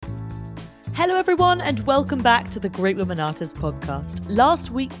Hello everyone and welcome back to the Great Women Artists podcast. Last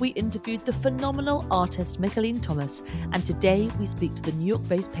week we interviewed the phenomenal artist Michaeline Thomas, and today we speak to the New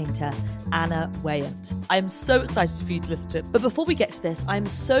York-based painter Anna Weyant. I am so excited for you to listen to it, but before we get to this, I am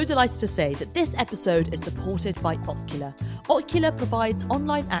so delighted to say that this episode is supported by Ocular. Ocular provides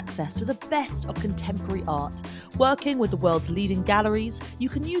online access to the best of contemporary art. Working with the world's leading galleries, you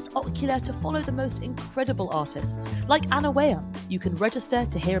can use Ocular to follow the most incredible artists, like Anna Weyant. You can register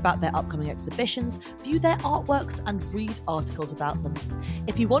to hear about their upcoming exhibitions, view their artworks, and read articles about them.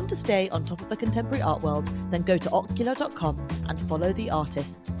 If you want to stay on top of the contemporary art world, then go to ocular.com and follow the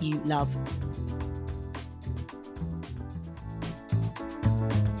artists you love.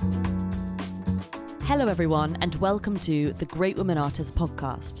 Hello everyone, and welcome to the Great Women Artists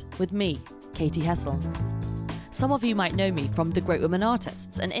podcast with me, Katie Hessel. Some of you might know me from The Great Women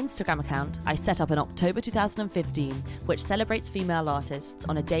Artists, an Instagram account I set up in October 2015, which celebrates female artists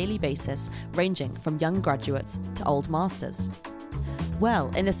on a daily basis, ranging from young graduates to old masters. Well,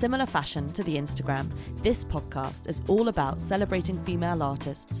 in a similar fashion to the Instagram, this podcast is all about celebrating female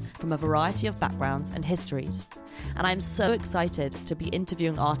artists from a variety of backgrounds and histories. And I'm so excited to be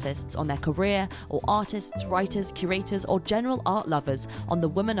interviewing artists on their career, or artists, writers, curators, or general art lovers on the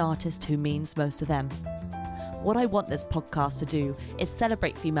woman artist who means most to them. What I want this podcast to do is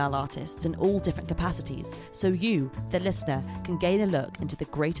celebrate female artists in all different capacities, so you, the listener, can gain a look into the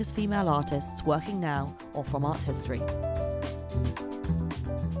greatest female artists working now or from art history.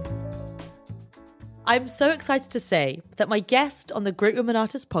 I'm so excited to say that my guest on the Great Women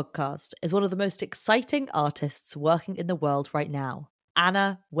Artists podcast is one of the most exciting artists working in the world right now,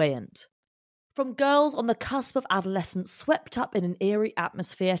 Anna Weyant. From girls on the cusp of adolescence swept up in an eerie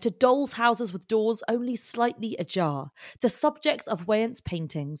atmosphere to dolls' houses with doors only slightly ajar, the subjects of Weyant's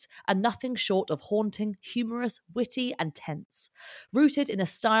paintings are nothing short of haunting, humorous, witty and tense. Rooted in a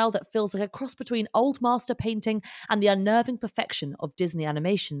style that feels like a cross between old master painting and the unnerving perfection of Disney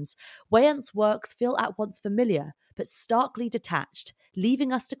animations, Weyant's works feel at once familiar but starkly detached,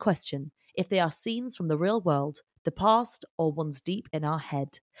 leaving us to question if they are scenes from the real world, the past, or ones deep in our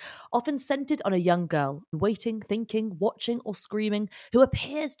head. Often centered on a young girl, waiting, thinking, watching, or screaming, who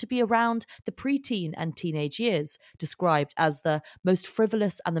appears to be around the preteen and teenage years, described as the most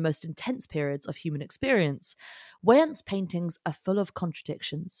frivolous and the most intense periods of human experience, Weyant's paintings are full of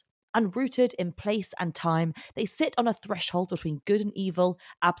contradictions. Unrooted in place and time, they sit on a threshold between good and evil,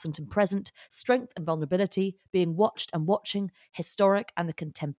 absent and present, strength and vulnerability, being watched and watching, historic and the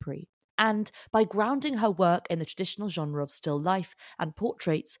contemporary. And by grounding her work in the traditional genre of still life and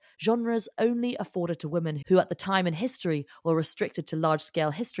portraits, genres only afforded to women who at the time in history were restricted to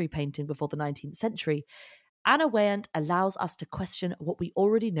large-scale history painting before the 19th century, Anna Weyant allows us to question what we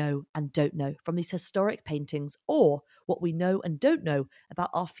already know and don't know from these historic paintings, or what we know and don't know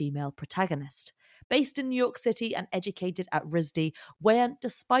about our female protagonist. Based in New York City and educated at RISD, Weyant,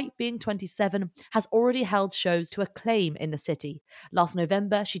 despite being 27, has already held shows to acclaim in the city. Last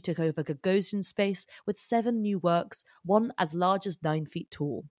November, she took over Gagosian space with 7 new works, one as large as 9 feet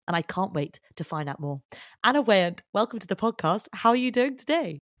tall. And I can't wait to find out more. Anna Weyant, welcome to the podcast. How are you doing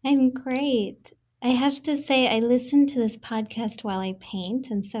today? I'm great. I have to say, I listen to this podcast while I paint,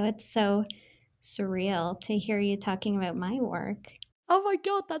 and so it's so surreal to hear you talking about my work. Oh my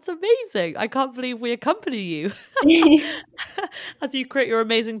God, that's amazing. I can't believe we accompany you as you create your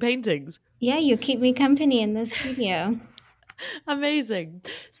amazing paintings. Yeah, you keep me company in the studio. Amazing.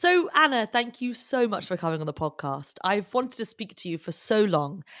 So, Anna, thank you so much for coming on the podcast. I've wanted to speak to you for so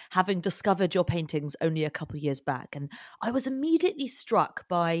long, having discovered your paintings only a couple of years back, and I was immediately struck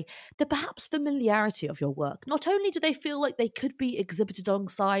by the perhaps familiarity of your work. Not only do they feel like they could be exhibited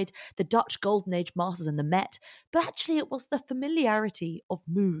alongside the Dutch Golden Age masters and the Met, but actually it was the familiarity of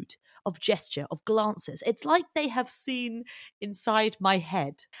mood, of gesture, of glances. It's like they have seen inside my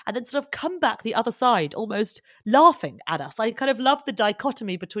head and then sort of come back the other side, almost laughing at us. I kind of love the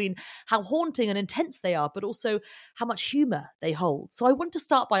dichotomy between how haunting and intense they are, but also how much humour they hold. So I want to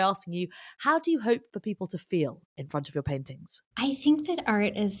start by asking you, how do you hope for people to feel in front of your paintings? I think that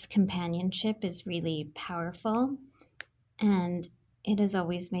art as companionship is really powerful, and it has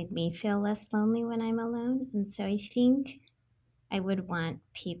always made me feel less lonely when I'm alone. And so I think I would want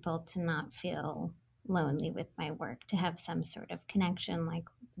people to not feel lonely with my work, to have some sort of connection like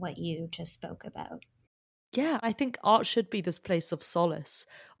what you just spoke about. Yeah, I think art should be this place of solace,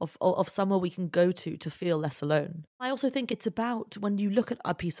 of somewhere we can go to feel less alone. I also think it's about when you look at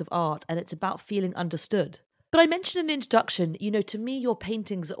a piece of art and it's about feeling understood. But I mentioned in the introduction, to me, your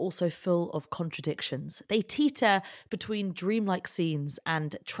paintings are also full of contradictions. They teeter between dreamlike scenes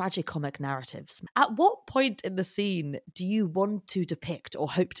and tragicomic narratives. At what point in the scene do you want to depict or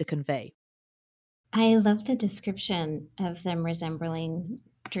hope to convey? I love the description of them resembling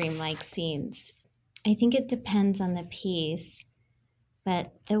dreamlike scenes. I think it depends on the piece,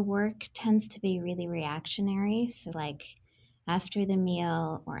 but the work tends to be really reactionary. So, like after the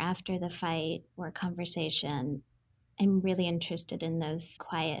meal or after the fight or conversation, I'm really interested in those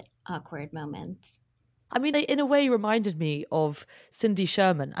quiet, awkward moments. I mean, they in a way reminded me of Cindy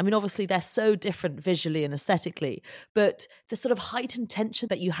Sherman. I mean, obviously, they're so different visually and aesthetically, but the sort of heightened tension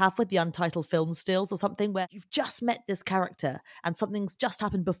that you have with the untitled film stills or something where you've just met this character and something's just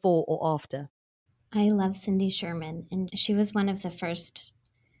happened before or after. I love Cindy Sherman, and she was one of the first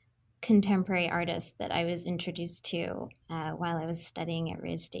contemporary artists that I was introduced to while I was studying at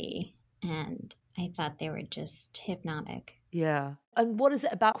RISD, and I thought they were just hypnotic. Yeah. And what is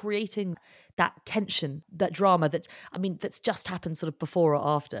it about creating that tension, that drama that's just happened sort of before or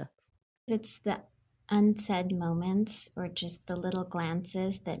after? It's the unsaid moments or just the little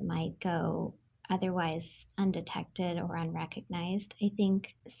glances that might go otherwise undetected or unrecognized. I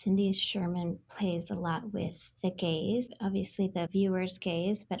think Cindy Sherman plays a lot with the gaze, obviously the viewer's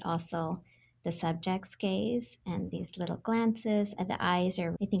gaze, but also the subject's gaze and these little glances. The eyes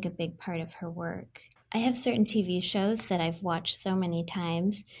are, I think, a big part of her work. I have certain TV shows that I've watched so many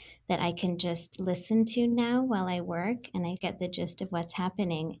times that I can just listen to now while I work and I get the gist of what's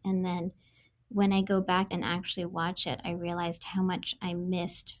happening. And then when I go back and actually watch it, I realized how much I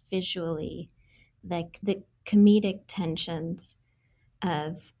missed visually, like the comedic tensions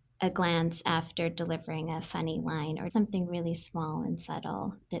of a glance after delivering a funny line or something really small and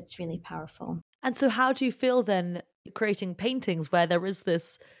subtle that's really powerful. And so, how do you feel then creating paintings where there is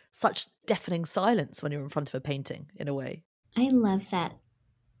this such deafening silence when you're in front of a painting, in a way? I love that.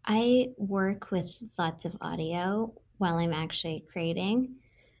 I work with lots of audio while I'm actually creating,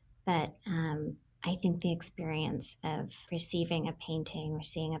 but I think the experience of receiving a painting or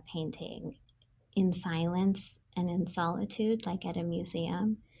seeing a painting in silence and in solitude, like at a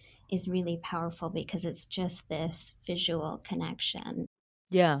museum, is really powerful because it's just this visual connection.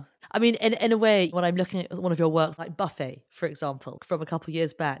 Yeah. I mean, in a way, when I'm looking at one of your works, like Buffet, for example, from a couple of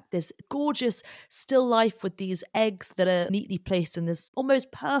years back, this gorgeous still life with these eggs that are neatly placed in this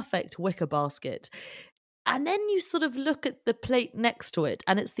almost perfect wicker basket. And then you sort of look at the plate next to it,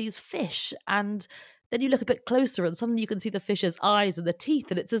 and it's these fish. And then you look a bit closer, and suddenly you can see the fish's eyes and the teeth.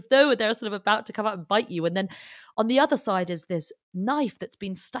 And it's as though they're sort of about to come out and bite you. And then on the other side is this knife that's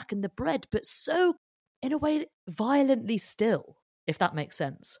been stuck in the bread, but so, in a way, violently still, if that makes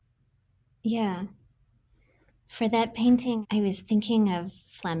sense. Yeah. For that painting, I was thinking of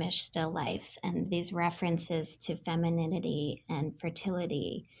Flemish still lifes and these references to femininity and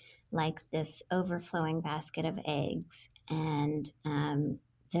fertility, like this overflowing basket of eggs and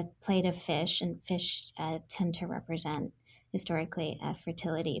the plate of fish. And fish tend to represent historically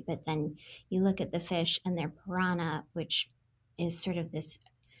fertility. But then you look at the fish and they're piranha, which is sort of this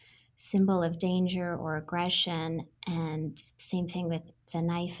symbol of danger or aggression. And same thing with the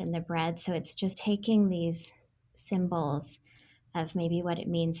knife and the bread. So it's just taking these symbols of maybe what it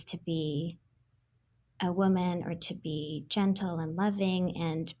means to be a woman or to be gentle and loving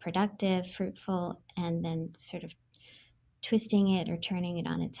and productive, fruitful, and then sort of twisting it or turning it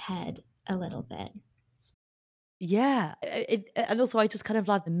on its head a little bit. Yeah. And also, I just kind of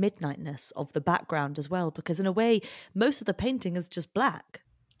like the midnightness of the background as well, because in a way, most of the painting is just black.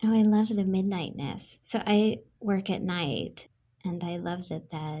 Oh, I love the midnightness. So I work at night and I love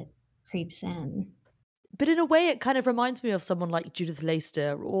that that creeps in. But in a way, it kind of reminds me of someone like Judith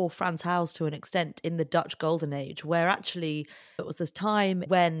Leyster or Frans Hals to an extent in the Dutch Golden Age, where actually it was this time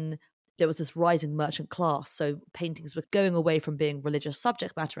when there was this rising merchant class. So paintings were going away from being religious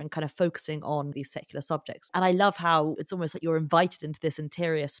subject matter and kind of focusing on these secular subjects. And I love how it's almost like you're invited into this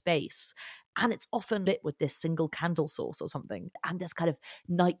interior space. And it's often lit with this single candle source or something, and this kind of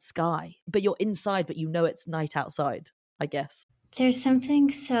night sky. But you're inside, but you know it's night outside, I guess. There's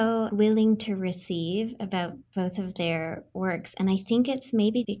something so willing to receive about both of their works. And I think it's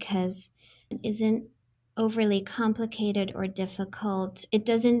maybe because it isn't overly complicated or difficult. It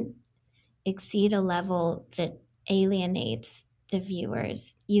doesn't exceed a level that alienates the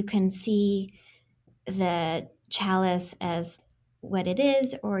viewers. You can see the chalice as what it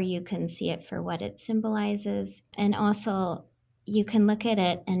is, or you can see it for what it symbolizes. And also, you can look at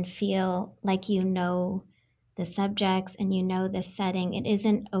it and feel like you know the subjects and you know the setting. It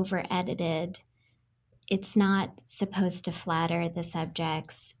isn't over edited. It's not supposed to flatter the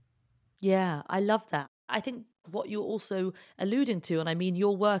subjects. Yeah, I love that. I think what you're also alluding to, and I mean,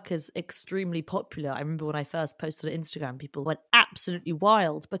 your work is extremely popular. I remember when I first posted on Instagram, people went absolutely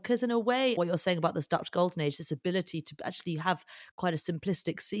wild because, in a way, what you're saying about this Dutch Golden Age, this ability to actually have quite a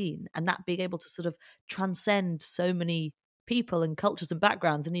simplistic scene and that being able to sort of transcend so many people and cultures and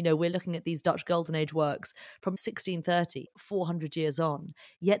backgrounds. And, we're looking at these Dutch Golden Age works from 1630, 400 years on,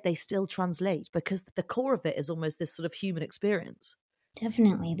 yet they still translate because the core of it is almost this sort of human experience.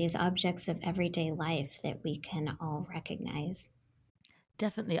 Definitely, these objects of everyday life that we can all recognize.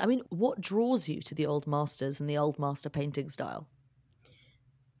 Definitely. I mean, what draws you to the old masters and the old master painting style?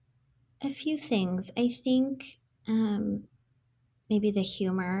 A few things. I think maybe the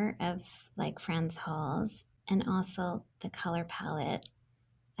humor of like Franz Hals and also the color palette.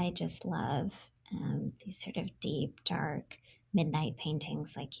 I just love these sort of deep, dark, midnight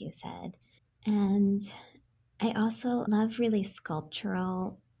paintings, like you said. And I also love really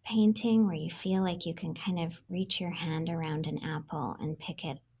sculptural painting where you feel like you can kind of reach your hand around an apple and pick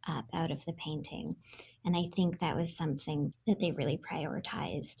it up out of the painting. And I think that was something that they really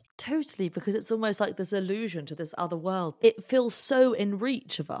prioritized. Totally, because it's almost like this allusion to this other world. It feels so in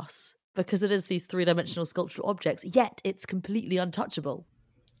reach of us because it is these three-dimensional sculptural objects, yet it's completely untouchable.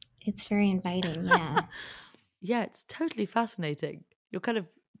 It's very inviting, yeah. Yeah, it's totally fascinating. You're kind of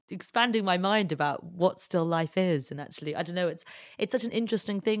expanding my mind about what still life is. And actually, I don't know, it's such an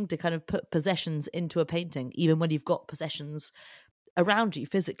interesting thing to kind of put possessions into a painting, even when you've got possessions around you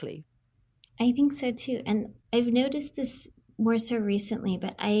physically. I think so too. And I've noticed this more so recently,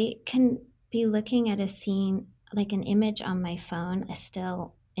 but I can be looking at a scene, like an image on my phone, a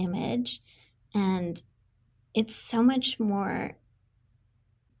still image, and it's so much more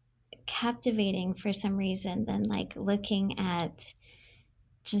captivating for some reason than like looking at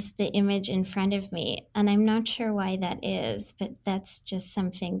just the image in front of me. And I'm not sure why that is, but that's just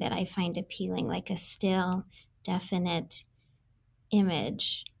something that I find appealing, like a still, definite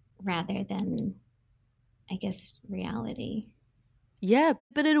image rather than, I guess, reality. Yeah,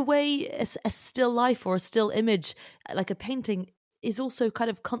 but in a way, a still life or a still image, like a painting, is also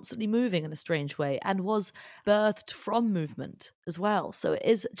kind of constantly moving in a strange way and was birthed from movement as well. So it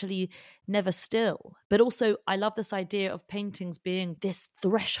is actually never still. But also, I love this idea of paintings being this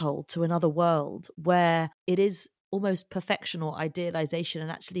threshold to another world where it is almost perfection or idealization. And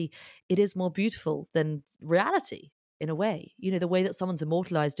actually, it is more beautiful than reality in a way. The way that someone's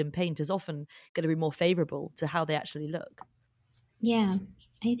immortalized in paint is often going to be more favorable to how they actually look. Yeah,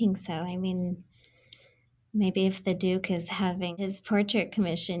 I think so. I mean, maybe if the Duke is having his portrait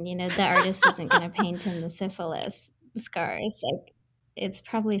commissioned, the artist isn't going to paint in the syphilis scars. Like, it's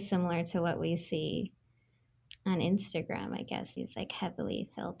probably similar to what we see on Instagram, I guess. These like heavily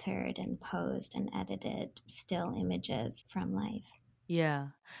filtered and posed and edited still images from life. Yeah.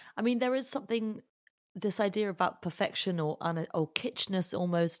 I mean, there is something, this idea about perfection or kitschness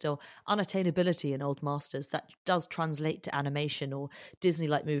almost, or unattainability in old masters that does translate to animation or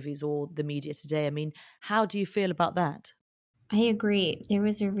Disney-like movies or the media today. I mean, how do you feel about that? I agree. There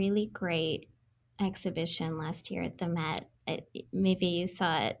was a really great exhibition last year at the Met. Maybe you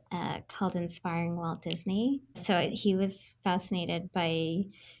saw it, called Inspiring Walt Disney. So he was fascinated by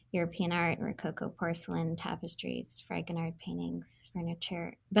European art, Rococo porcelain, tapestries, Fragonard paintings,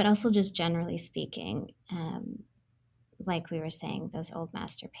 furniture, but also just generally speaking, like we were saying, those old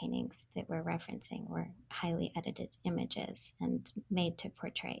master paintings that we're referencing were highly edited images and made to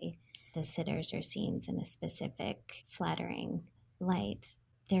portray the sitters or scenes in a specific flattering light.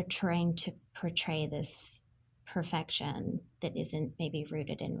 They're trying to portray this perfection that isn't maybe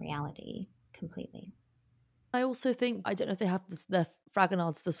rooted in reality completely. I also think, I don't know if they have the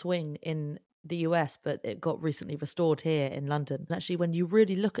Fragonard's The Swing in the US, but it got recently restored here in London. And actually, when you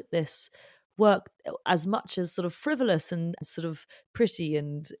really look at this work, as much as sort of frivolous and sort of pretty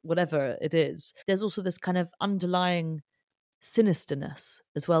and whatever it is, there's also this kind of underlying sinisterness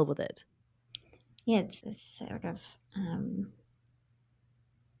as well with it. Yeah, it's this sort of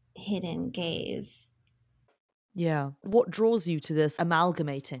hidden gaze. Yeah. What draws you to this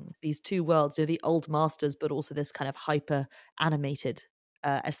amalgamating these two worlds, the old masters, but also this kind of hyper animated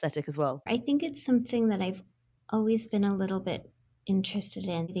aesthetic as well? I think it's something that I've always been a little bit interested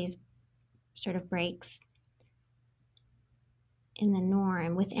in, these sort of breaks in the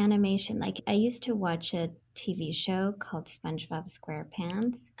norm with animation. Like, I used to watch a TV show called SpongeBob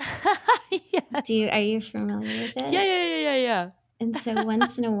SquarePants. Yes. Are you familiar with Yeah, it? yeah, yeah, yeah, yeah. And so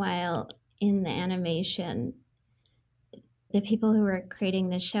once in a while in the animation, the people who were creating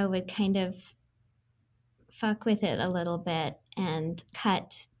the show would kind of fuck with it a little bit and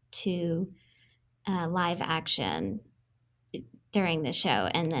cut to live action during the show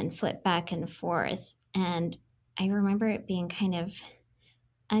and then flip back and forth. And I remember it being kind of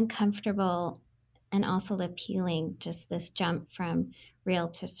uncomfortable and also appealing, just this jump from real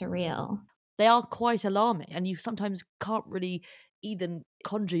to surreal. They are quite alarming, and you sometimes can't really even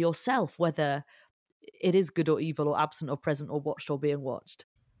conjure yourself whether it is good or evil or absent or present or watched or being watched.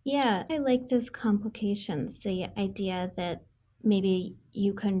 Yeah, I like those complications. The idea that maybe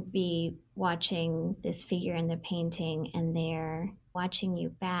you can be watching this figure in the painting and they're watching you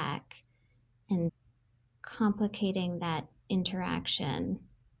back, and complicating that interaction.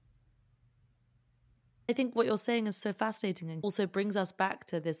 I think what you're saying is so fascinating and also brings us back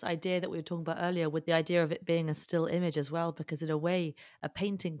to this idea that we were talking about earlier with the idea of it being a still image as well, because in a way, a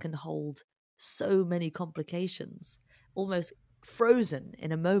painting can hold so many complications, almost frozen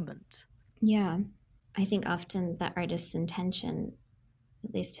in a moment. Yeah, I think often the artist's intention,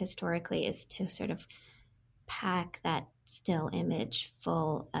 at least historically, is to sort of pack that still image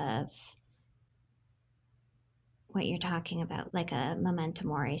full of what you're talking about, like a memento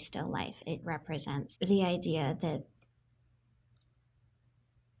mori still life. It represents the idea that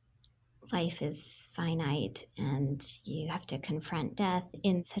life is finite and you have to confront death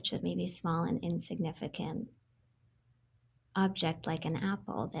in such a maybe small and insignificant object like an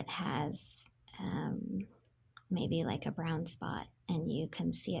apple that has maybe like a brown spot, and you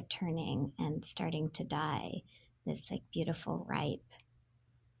can see it turning and starting to die, this like beautiful ripe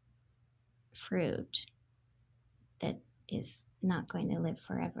fruit that is not going to live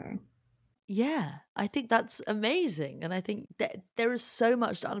forever. Yeah, I think that's amazing. And I think that there is so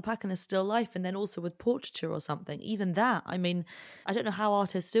much to unpack in a still life. And then also with portraiture or something, even that. I mean, I don't know how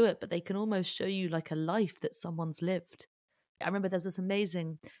artists do it, but they can almost show you like a life that someone's lived. I remember there's this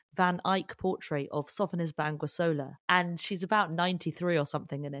amazing Van Eyck portrait of Sophonis Banguassola, and she's about 93 or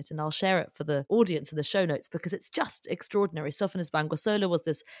something in it. And I'll share it for the audience in the show notes because it's just extraordinary. Sophonis Banguassola was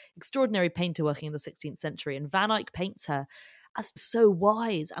this extraordinary painter working in the 16th century, and Van Eyck paints her as so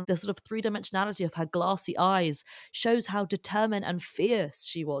wise, and the sort of three-dimensionality of her glassy eyes shows how determined and fierce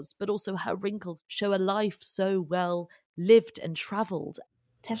she was, but also her wrinkles show a life so well lived and travelled.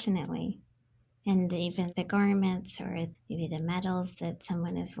 Definitely. And even the garments or maybe the medals that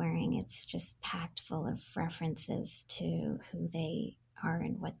someone is wearing, it's just packed full of references to who they are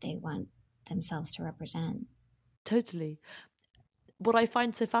and what they want themselves to represent. Totally. What I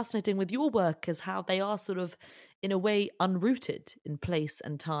find so fascinating with your work is how they are sort of, in a way, unrooted in place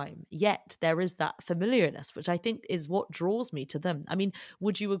and time. Yet there is that familiarness, which I think is what draws me to them. I mean,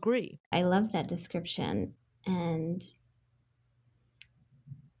 would you agree? I love that description. And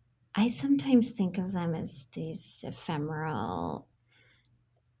I sometimes think of them as these ephemeral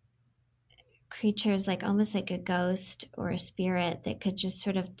creatures, like almost like a ghost or a spirit that could just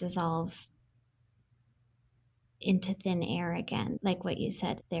sort of dissolve into thin air again. Like what you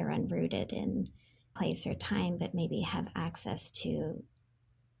said, they're unrooted in place or time, but maybe have access to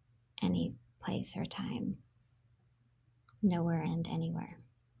any place or time, nowhere and anywhere.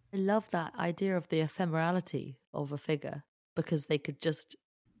 I love that idea of the ephemerality of a figure because they could just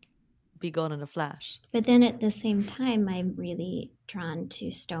be gone in a flash. But then at the same time, I'm really drawn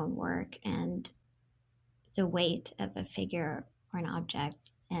to stonework and the weight of a figure or an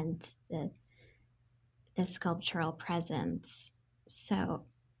object and the sculptural presence. So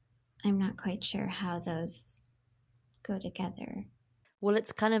I'm not quite sure how those go together. Well,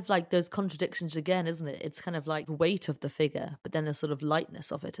 it's kind of like those contradictions again, isn't it? It's kind of like the weight of the figure, but then the sort of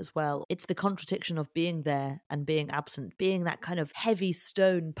lightness of it as well. It's the contradiction of being there and being absent, being that kind of heavy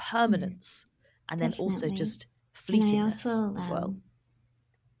stone permanence, and then also Definitely. just And I fleetingness also, as well.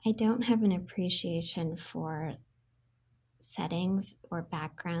 I don't have an appreciation for settings or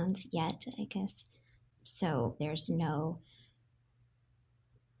backgrounds yet, I guess. So there's no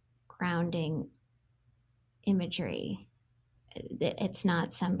grounding imagery. It's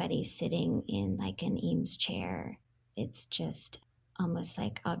not somebody sitting in like an Eames chair. It's just almost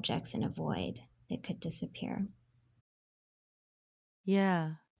like objects in a void that could disappear.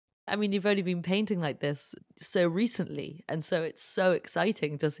 Yeah. I mean, you've only been painting like this so recently, and so it's so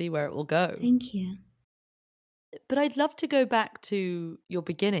exciting to see where it will go. Thank you. But I'd love to go back to your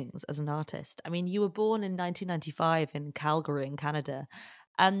beginnings as an artist. I mean, you were born in 1995 in Calgary, in Canada.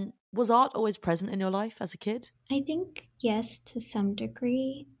 Was art always present in your life as a kid? I think yes, to some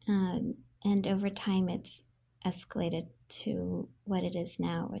degree. And over time, it's escalated to what it is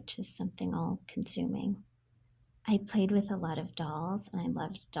now, which is something all consuming. I played with a lot of dolls, and I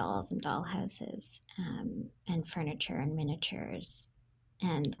loved dolls and doll houses, and furniture and miniatures.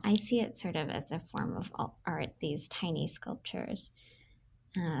 And I see it sort of as a form of art. These tiny sculptures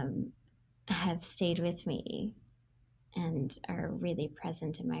um, have stayed with me and are really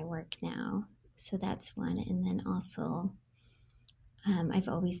present in my work now. So that's one. And then also, I've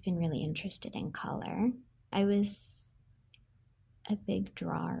always been really interested in color. I was a big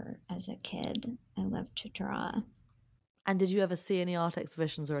drawer as a kid. I loved to draw. And did you ever see any art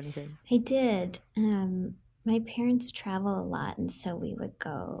exhibitions or anything? I did. My parents travel a lot, and so we would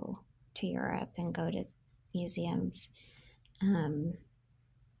go to Europe and go to museums. Um,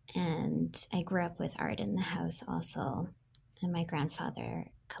 and I grew up with art in the house also. And my grandfather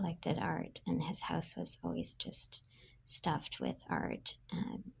collected art, and his house was always just stuffed with art.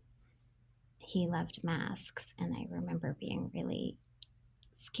 He loved masks, and I remember being really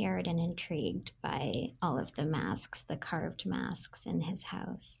scared and intrigued by all of the masks, the carved masks in his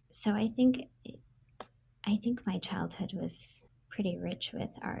house. So I think my childhood was pretty rich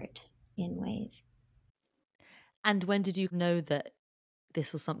with art in ways. And when did you know that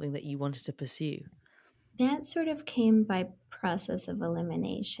this was something that you wanted to pursue? That sort of came by process of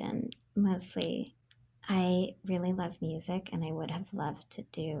elimination, mostly. I really love music and I would have loved to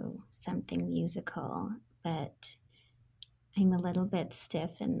do something musical, but I'm a little bit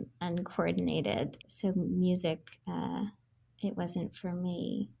stiff and uncoordinated. So, music, it wasn't for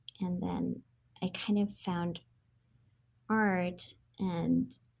me. And then I kind of found art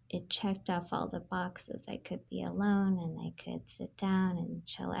and it checked off all the boxes. I could be alone and I could sit down and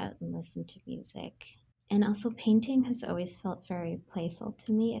chill out and listen to music. And also, painting has always felt very playful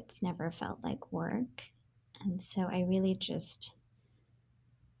to me. It's never felt like work. And so I really just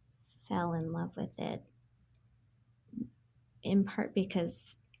fell in love with it, in part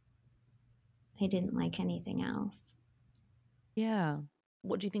because I didn't like anything else. Yeah.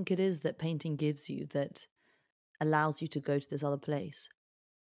 What do you think it is that painting gives you that allows you to go to this other place?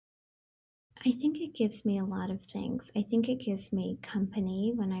 I think it gives me a lot of things. I think it gives me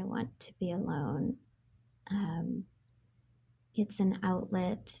company when I want to be alone. Um, it's an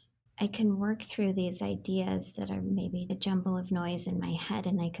outlet. I can work through these ideas that are maybe a jumble of noise in my head,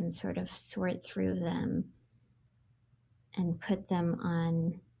 and I can sort of sort through them and put them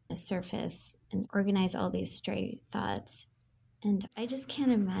on a surface and organize all these stray thoughts. And I just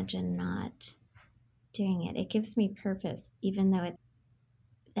can't imagine not doing it. It gives me purpose, even though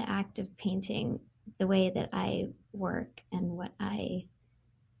the act of painting, the way that I work and what I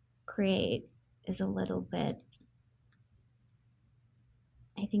create is a little bit,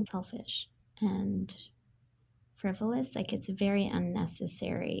 I think, selfish and frivolous. Like it's a very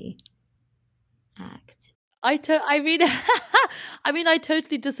unnecessary act. I mean, I mean, I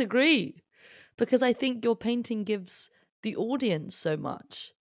totally disagree because I think your painting gives the audience so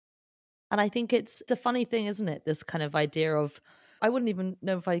much. And I think it's a funny thing, isn't it? This kind of idea of, I wouldn't even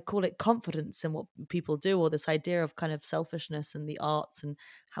know if I call it confidence in what people do, or this idea of kind of selfishness in the arts and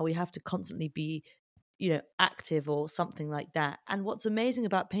how we have to constantly be, active or something like that. And what's amazing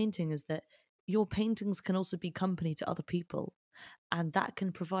about painting is that your paintings can also be company to other people. And that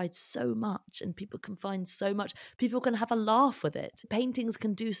can provide so much, and people can find so much. People can have a laugh with it. Paintings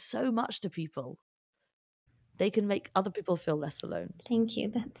can do so much to people. They can make other people feel less alone. Thank you.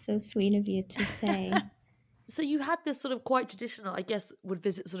 That's so sweet of you to say. So you had this sort of quite traditional, I guess, would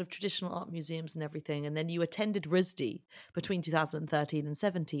visit sort of traditional art museums and everything, and then you attended RISD between 2013 and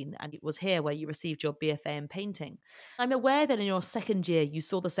 17, and it was here where you received your BFA in painting. I'm aware that in your second year you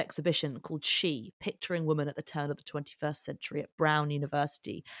saw this exhibition called She, Picturing Women at the Turn of the 21st Century at Brown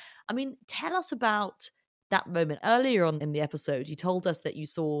University. I mean, tell us about that moment. Earlier on in the episode, you told us that you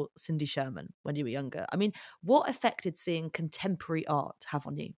saw Cindy Sherman when you were younger. I mean, what effect did seeing contemporary art have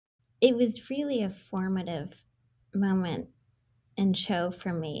on you? It was really a formative moment and show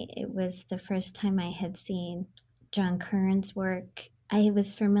for me. It was the first time I had seen John Curran's work. I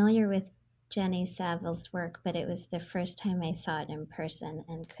was familiar with Jenny Savile's work, but it was the first time I saw it in person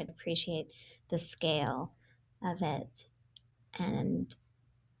and could appreciate the scale of it. And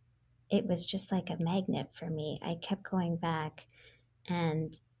it was just like a magnet for me. I kept going back,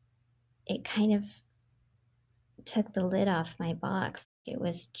 and it kind of took the lid off my box. It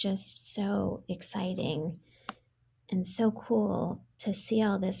was just so exciting and so cool to see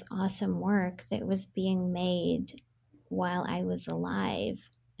all this awesome work that was being made while I was alive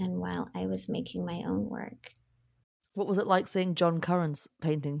and while I was making my own work. What was it like seeing John Curran's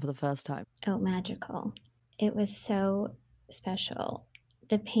painting for the first time? Oh, magical. It was so special.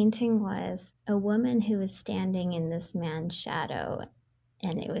 The painting was a woman who was standing in this man's shadow,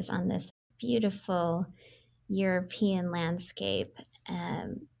 and it was on this beautiful European landscape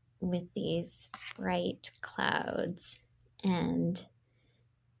with these bright clouds. And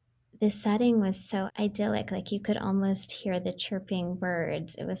the setting was so idyllic, like you could almost hear the chirping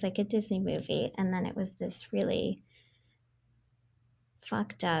birds. It was like a Disney movie. And then it was this really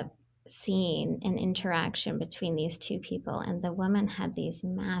fucked up scene and interaction between these two people. And the woman had these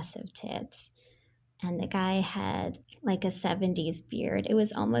massive tits, and the guy had like a 70s beard. It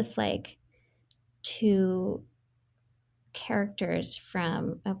was almost like two characters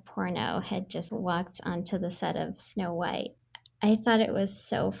from a porno had just walked onto the set of Snow White. I thought it was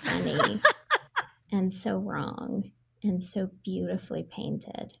so funny and so wrong and so beautifully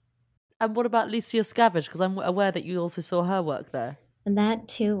painted. And what about Lucia Scavenge? Because I'm aware that you also saw her work there. And that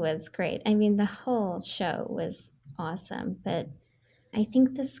too was great. I mean, the whole show was awesome, but I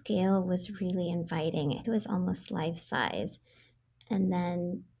think the scale was really inviting. It was almost life size. And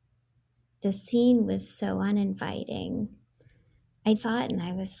then the scene was so uninviting. I saw it and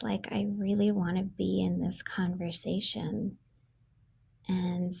I was like, I really want to be in this conversation.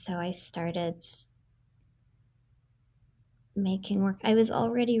 And so I started making work. I was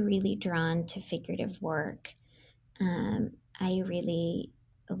already really drawn to figurative work. I really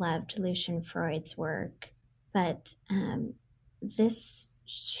loved Lucian Freud's work, but this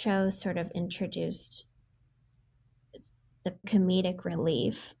show sort of introduced the comedic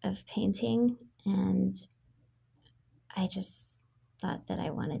relief of painting, and I just thought that I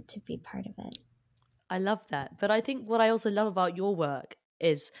wanted to be part of it. I love that. But I think what I also love about your work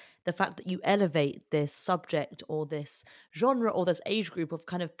is the fact that you elevate this subject or this genre or this age group of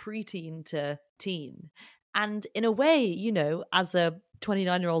kind of preteen to teen. And in a way, you know, as a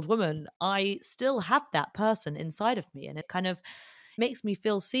 29-year-old woman, I still have that person inside of me. And it kind of makes me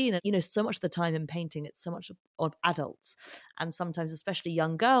feel seen. And, you know, so much of the time in painting, it's so much of adults. And sometimes, especially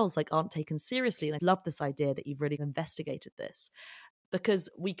young girls, like aren't taken seriously. And I love this idea that you've really investigated this because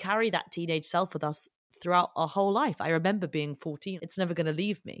we carry that teenage self with us throughout our whole life. I remember being 14. It's never going to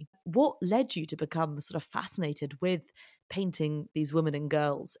leave me. What led you to become sort of fascinated with painting these women and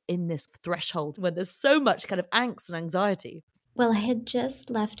girls in this threshold when there's so much kind of angst and anxiety? Well, I had just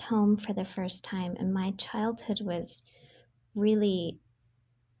left home for the first time, and my childhood was really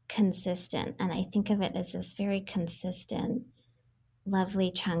consistent. And I think of it as this very consistent,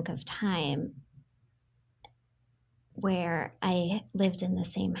 lovely chunk of time where I lived in the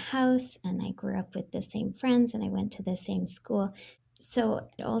same house and I grew up with the same friends and I went to the same school. So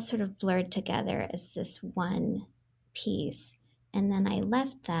it all sort of blurred together as this one piece. And then I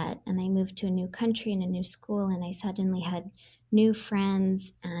left that and I moved to a new country and a new school, and I suddenly had new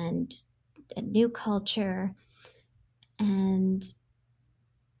friends and a new culture. And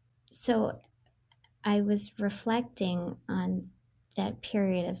so I was reflecting on that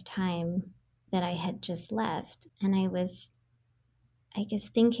period of time that I had just left. And I was, I guess,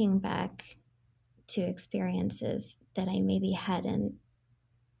 thinking back to experiences that I maybe hadn't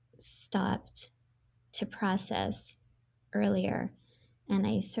stopped to process earlier. And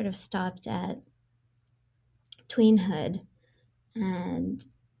I sort of stopped at tweenhood. And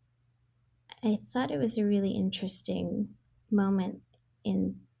I thought it was a really interesting moment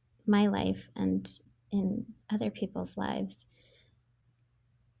in my life and in other people's lives,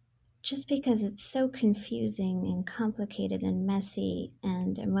 just because it's so confusing and complicated and messy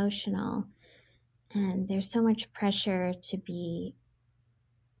and emotional. And there's so much pressure to be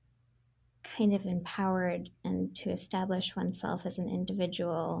kind of empowered and to establish oneself as an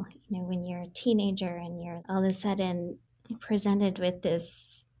individual. You know, when you're a teenager and you're all of a sudden presented with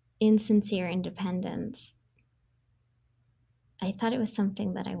this insincere independence, I thought it was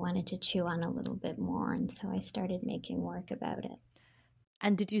something that I wanted to chew on a little bit more. And so I started making work about it.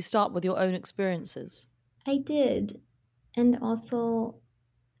 And did you start with your own experiences? I did. And also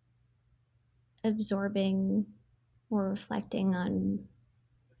absorbing or reflecting on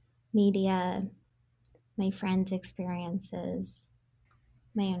media, my friends' experiences,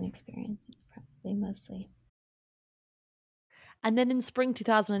 my own experiences, probably mostly. And then in spring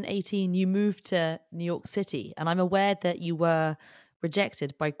 2018, you moved to New York City. And I'm aware that you were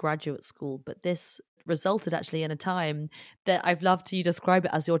rejected by graduate school, but this resulted actually in a time that I've loved to you describe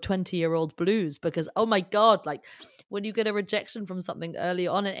it as your 20-year-old blues, because, oh my God, like when you get a rejection from something early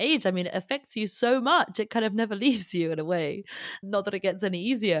on in age, I mean, it affects you so much. It kind of never leaves you in a way. Not that it gets any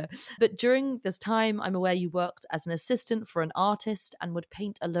easier. But during this time, I'm aware you worked as an assistant for an artist and would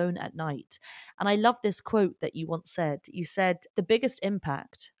paint alone at night. And I love this quote that you once said. You said, "The biggest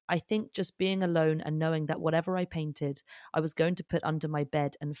impact, I think, just being alone and knowing that whatever I painted, I was going to put under my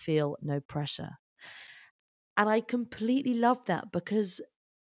bed and feel no pressure." And I completely love that because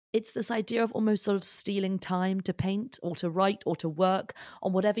it's this idea of almost sort of stealing time to paint or to write or to work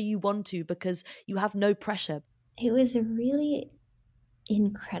on whatever you want to because you have no pressure. It was a really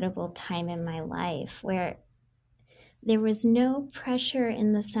incredible time in my life where there was no pressure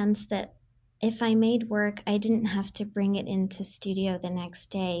in the sense that if I made work, I didn't have to bring it into studio the next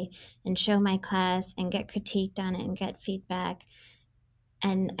day and show my class and get critiqued on it and get feedback.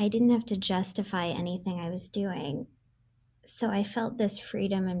 And I didn't have to justify anything I was doing. So I felt this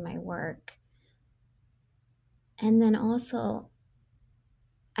freedom in my work. And then also,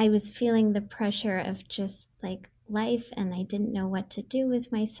 I was feeling the pressure of just like life, and I didn't know what to do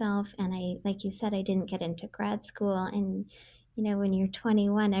with myself. And I, like you said, I didn't get into grad school. And, you know, when you're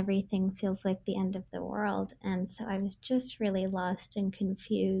 21, everything feels like the end of the world. And so I was just really lost and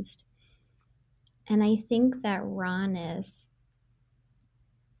confused. And I think that rawness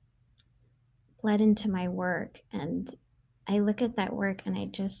bled into my work. And I look at that work and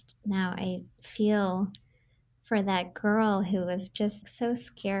I feel for that girl who was just so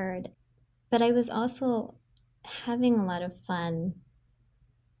scared. But I was also having a lot of fun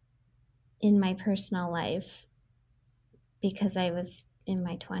in my personal life because I was in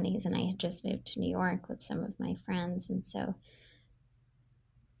my 20s and I had just moved to New York with some of my friends. And so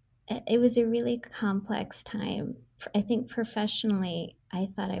it was a really complex time. I think professionally, I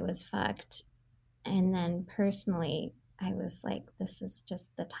thought I was fucked. And then personally, I was like, this is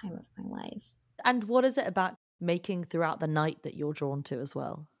just the time of my life. And what is it about making throughout the night that you're drawn to as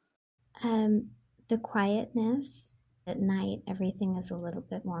well? The quietness. At night, everything is a little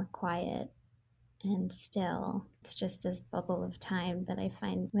bit more quiet and still. It's just this bubble of time that I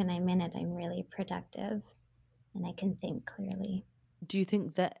find when I'm in it, I'm really productive and I can think clearly. Do you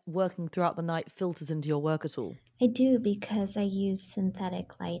think that working throughout the night filters into your work at all? I do, because I use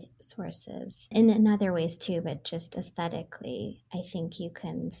synthetic light sources and in other ways too, but just aesthetically, I think you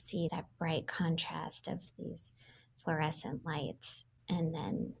can see that bright contrast of these fluorescent lights. And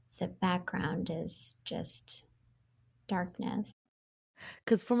then the background is just darkness.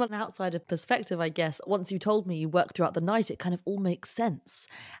 Because from an outsider perspective, I guess, once you told me you work throughout the night, it kind of all makes sense.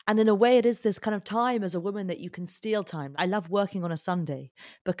 And in a way, it is this kind of time as a woman that you can steal time. I love working on a Sunday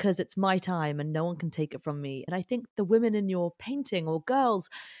because it's my time and no one can take it from me. And I think the women in your painting or girls,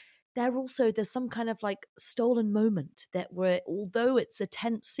 there's some kind of like stolen moment that where, although it's a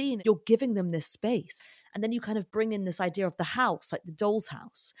tense scene, you're giving them this space. And then you kind of bring in this idea of the house, like the doll's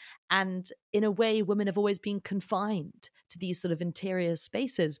house. And in a way, women have always been confined to these sort of interior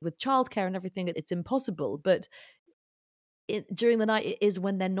spaces with childcare and everything. It's impossible. But during the night, it is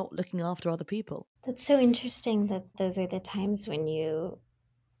when they're not looking after other people. That's so interesting that those are the times when you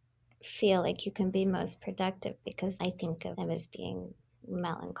feel like you can be most productive, because I think of them as being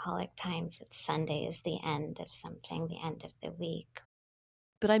melancholic times. That Sunday is the end of something, the end of the week.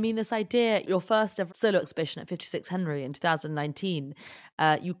 But I mean, this idea, your first ever solo exhibition at 56 Henry in 2019,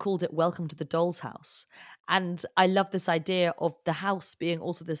 you called it Welcome to the Doll's House. And I love this idea of the house being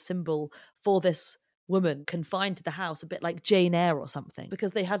also this symbol for this woman confined to the house, a bit like Jane Eyre or something,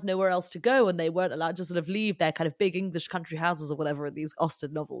 because they had nowhere else to go and they weren't allowed to sort of leave their kind of big English country houses or whatever in these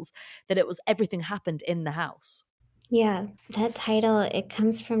Austen novels, that it was everything happened in the house. Yeah, that title, it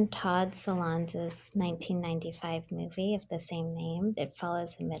comes from Todd Solondz's 1995 movie of the same name. It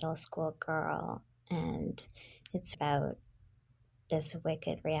follows a middle school girl, and it's about this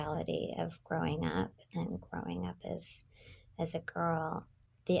wicked reality of growing up and growing up as a girl.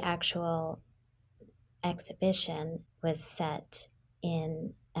 The actual exhibition was set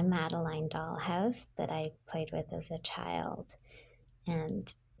in a Madeline dollhouse that I played with as a child.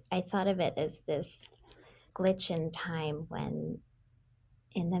 And I thought of it as this glitch in time when,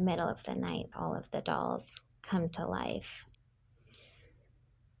 in the middle of the night, all of the dolls come to life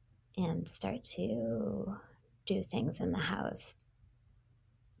and start to do things in the house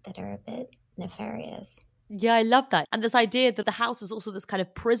that are a bit nefarious. Yeah, I love that. And this idea that the house is also this kind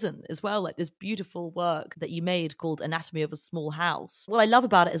of prison as well, like this beautiful work that you made called Anatomy of a Small House. What I love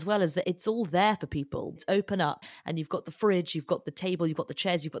about it as well is that it's all there for people. It's open up and you've got the fridge, you've got the table, you've got the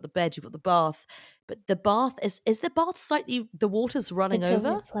chairs, you've got the bed, you've got the bath. But the bath is the bath slightly, the water's running It's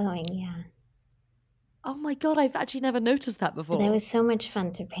over? overflowing, yeah. Oh my God, I've actually never noticed that before. That was so much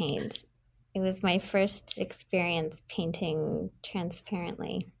fun to paint. It was my first experience painting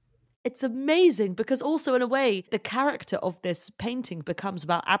transparently. It's amazing because also in a way, the character of this painting becomes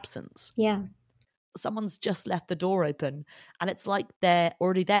about absence. Yeah. Someone's just left the door open and it's like they're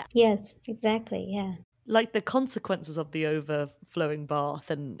already there. Yes, exactly, yeah. Like the consequences of the overflowing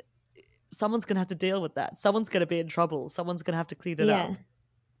bath, and someone's going to have to deal with that. Someone's going to be in trouble. Someone's going to have to clean it up.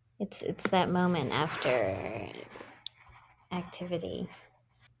 Yeah. It's that moment after activity.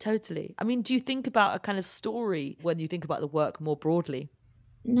 Totally. I mean, do you think about a kind of story when you think about the work more broadly?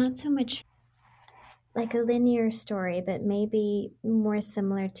 Not so much like a linear story, but maybe more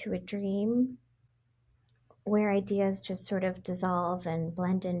similar to a dream where ideas just sort of dissolve and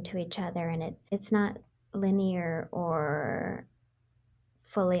blend into each other, and it's not linear or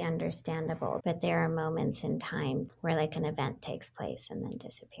fully understandable, but there are moments in time where like an event takes place and then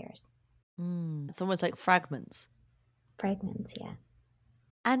disappears. It's almost like fragments. Fragments, yeah.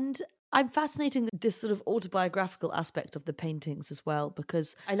 And I'm fascinating this sort of autobiographical aspect of the paintings as well,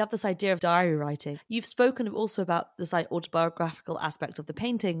 because I love this idea of diary writing. You've spoken also about this autobiographical aspect of the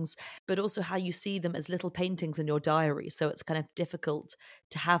paintings, but also how you see them as little paintings in your diary. So it's kind of difficult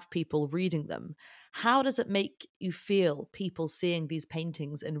to have people reading them. How does it make you feel, people seeing these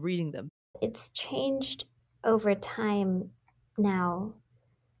paintings and reading them? It's changed over time now,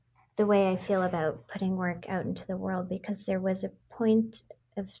 the way I feel about putting work out into the world, because there was a point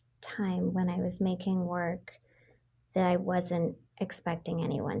of time when I was making work that I wasn't expecting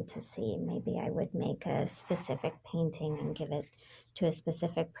anyone to see. Maybe I would make a specific painting and give it to a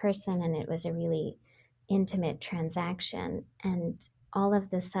specific person, and it was a really intimate transaction. And all of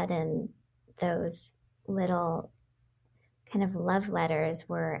the sudden, those little kind of love letters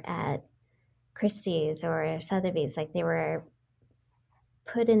were at Christie's or Sotheby's. Like they were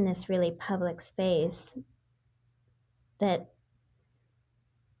put in this really public space that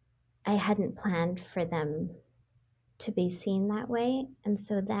I hadn't planned for them to be seen that way. And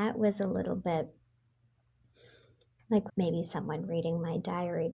so that was a little bit like maybe someone reading my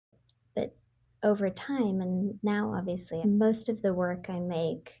diary. But over time, and now obviously, most of the work I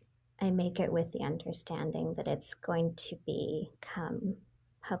make it with the understanding that it's going to become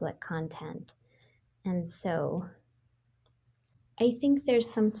public content. And so I think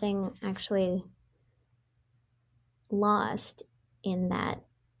there's something actually lost in that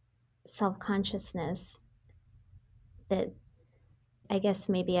self consciousness that I guess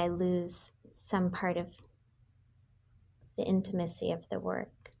maybe I lose some part of the intimacy of the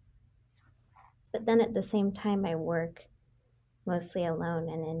work. But then at the same time, I work mostly alone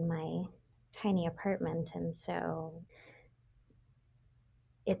and in my tiny apartment. And so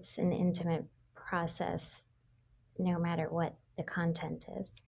it's an intimate process no matter what the content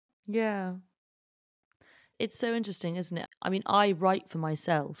is. Yeah. It's so interesting, isn't it? I mean, I write for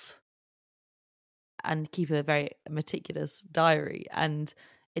myself and keep a very meticulous diary, and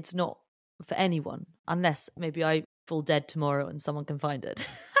it's not for anyone unless maybe I fall dead tomorrow and someone can find it.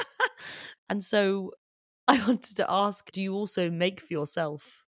 And so I wanted to ask, do you also make for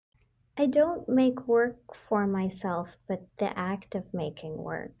yourself? I don't make work for myself, but the act of making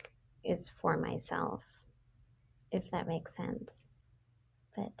work is for myself, if that makes sense.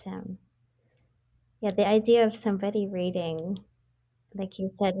 But yeah, the idea of somebody reading, like you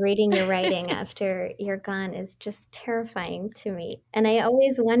said, reading your writing after you're gone is just terrifying to me. And I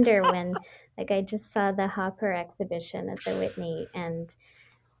always wonder when, like, I just saw the Hopper exhibition at the Whitney, and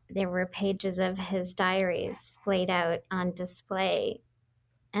there were pages of his diaries splayed out on display.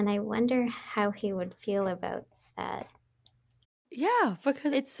 And I wonder how he would feel about that. Yeah,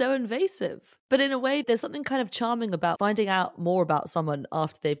 because it's so invasive. But in a way, there's something kind of charming about finding out more about someone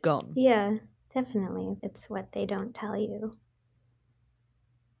after they've gone. Yeah, definitely. It's what they don't tell you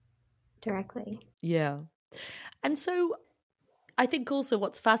directly. Yeah. And so I think also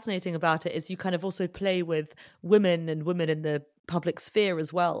what's fascinating about it is you kind of also play with women and women in the public sphere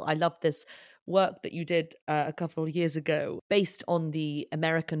as well. I love this work that you did a couple of years ago based on the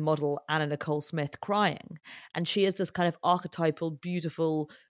American model Anna Nicole Smith crying. And she is this kind of archetypal,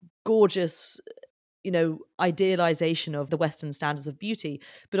 beautiful, gorgeous, idealization of the Western standards of beauty.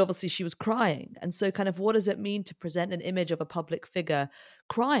 But obviously she was crying. And so kind of what does it mean to present an image of a public figure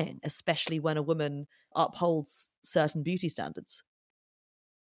crying, especially when a woman upholds certain beauty standards?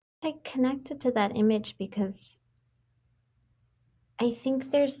 I connected to that image because I think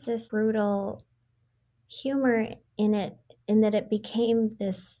there's this brutal humor in it, in that it became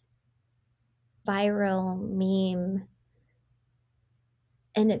this viral meme.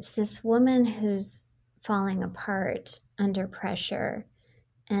 And it's this woman who's falling apart under pressure.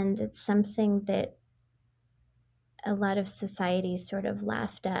 And it's something that a lot of society sort of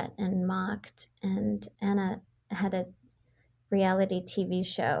laughed at and mocked. And Anna had a reality TV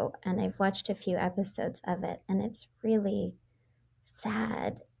show, and I've watched a few episodes of it, and it's really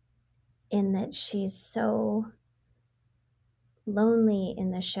sad in that she's so lonely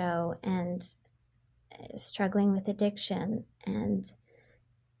in the show and struggling with addiction, and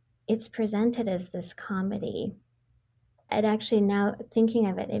it's presented as this comedy. It actually, now thinking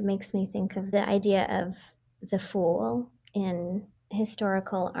of it, it makes me think of the idea of the fool in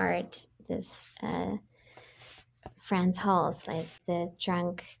historical art, this Franz Hals, like the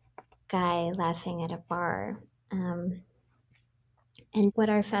drunk guy laughing at a bar. And what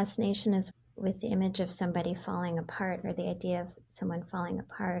our fascination is with the image of somebody falling apart, or the idea of someone falling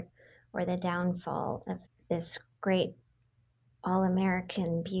apart, or the downfall of this great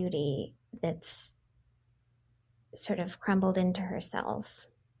all-American beauty that's sort of crumbled into herself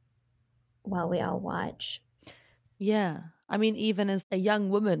while we all watch. Yeah. I mean, even as a young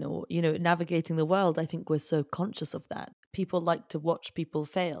woman or, navigating the world, I think we're so conscious of that. People like to watch people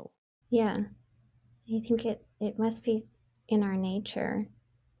fail. Yeah. I think it must be in our nature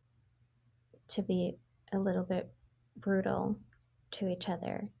to be a little bit brutal to each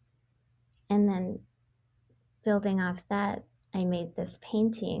other. And then building off that, I made this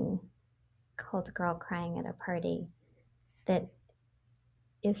painting called Girl Crying at a Party that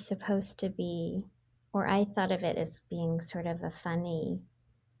is supposed to be, or I thought of it as being sort of a funny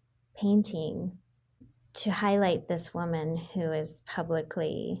painting to highlight this woman who is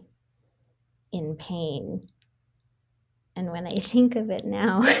publicly in pain. And when I think of it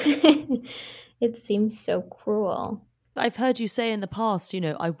now, it seems so cruel. I've heard you say in the past,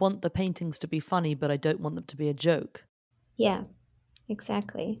 I want the paintings to be funny, but I don't want them to be a joke. Yeah,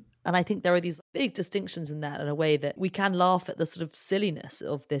 exactly. And I think there are these big distinctions in that, in a way that we can laugh at the sort of silliness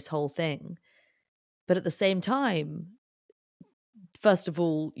of this whole thing. But at the same time, first of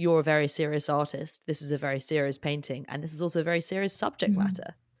all, you're a very serious artist. This is a very serious painting. And this is also a very serious subject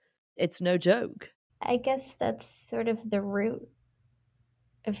matter. It's no joke. I guess that's sort of the root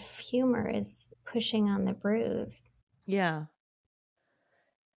of humor, is pushing on the bruise. Yeah.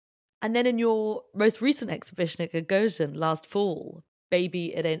 And then in your most recent exhibition at Gagosian last fall,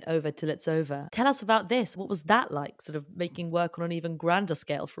 Baby, It Ain't Over Till It's Over. Tell us about this. What was that like, sort of making work on an even grander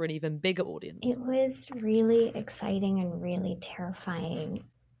scale for an even bigger audience? It was really exciting and really terrifying.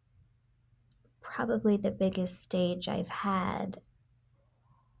 Probably the biggest stage I've had.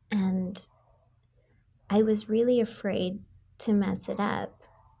 And I was really afraid to mess it up.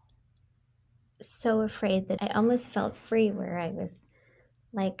 So afraid that I almost felt free, where I was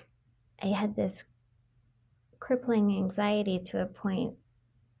like, I had this crippling anxiety to a point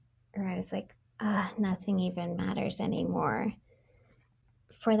where I was like, nothing even matters anymore.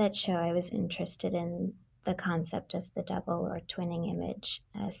 For that show, I was interested in the concept of the double or twinning image,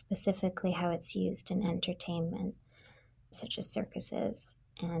 specifically how it's used in entertainment, such as circuses,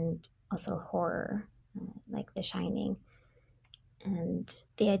 and also horror, like The Shining. And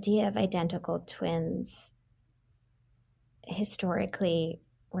the idea of identical twins historically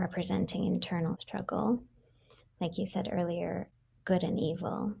representing internal struggle, like you said earlier, good and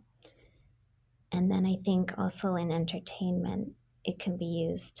evil. And then I think also in entertainment, it can be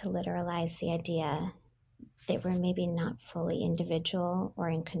used to literalize the idea that we're maybe not fully individual or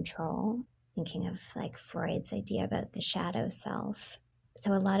in control, thinking of like Freud's idea about the shadow self.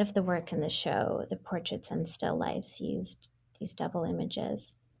 So a lot of the work in the show, the portraits and still lifes, used these double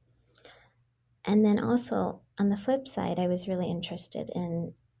images. And then also on the flip side, I was really interested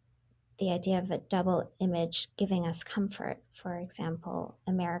in the idea of a double image giving us comfort. For example,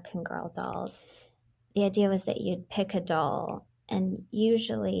 American Girl dolls. The idea was that you'd pick a doll, and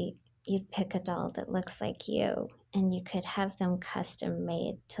usually you'd pick a doll that looks like you, and you could have them custom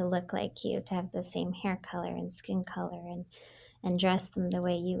made to look like you, to have the same hair color and skin color, and dress them the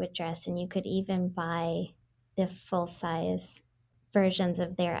way you would dress. And you could even buy the full-size versions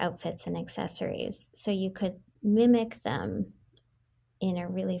of their outfits and accessories. So you could mimic them in a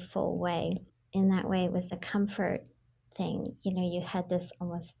really full way. In that way, it was the comfort thing. You had this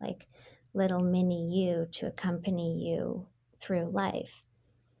almost like little mini you to accompany you through life.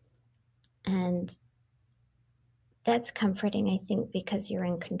 And that's comforting, I think, because you're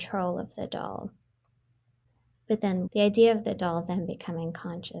in control of the doll. But then the idea of the doll then becoming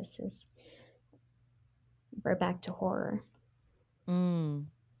conscious is, we're back to horror.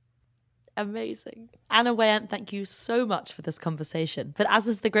 Amazing. Anna Weyant, thank you so much for this conversation. But as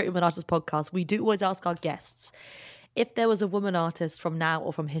is the Great Women Artists podcast, we do always ask our guests, if there was a woman artist from now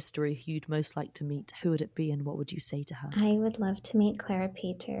or from history who you'd most like to meet, who would it be and what would you say to her? I would love to meet Clara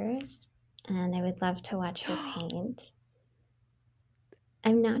Peters, and I would love to watch her paint.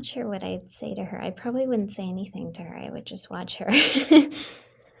 I'm not sure what I'd say to her. I probably wouldn't say anything to her. I would just watch her.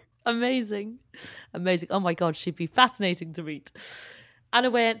 Amazing. Amazing. Oh my God, she'd be fascinating to meet. Anna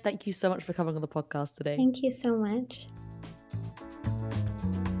Weyant, thank you so much for coming on the podcast today. Thank you so much.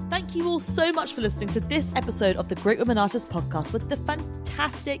 Thank you all so much for listening to this episode of the Great Women Artists podcast with the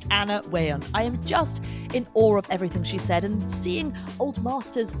fantastic Anna Weyant. I am just in awe of everything she said and seeing old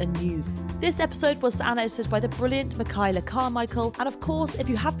masters anew. This episode was edited by the brilliant Michaela Carmichael. And of course, if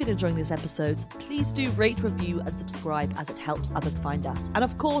you have been enjoying these episodes, please do rate, review and subscribe, as it helps others find us. And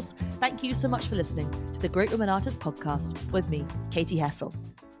of course, thank you so much for listening to the Great Women Artists podcast with me, Katie Hessel.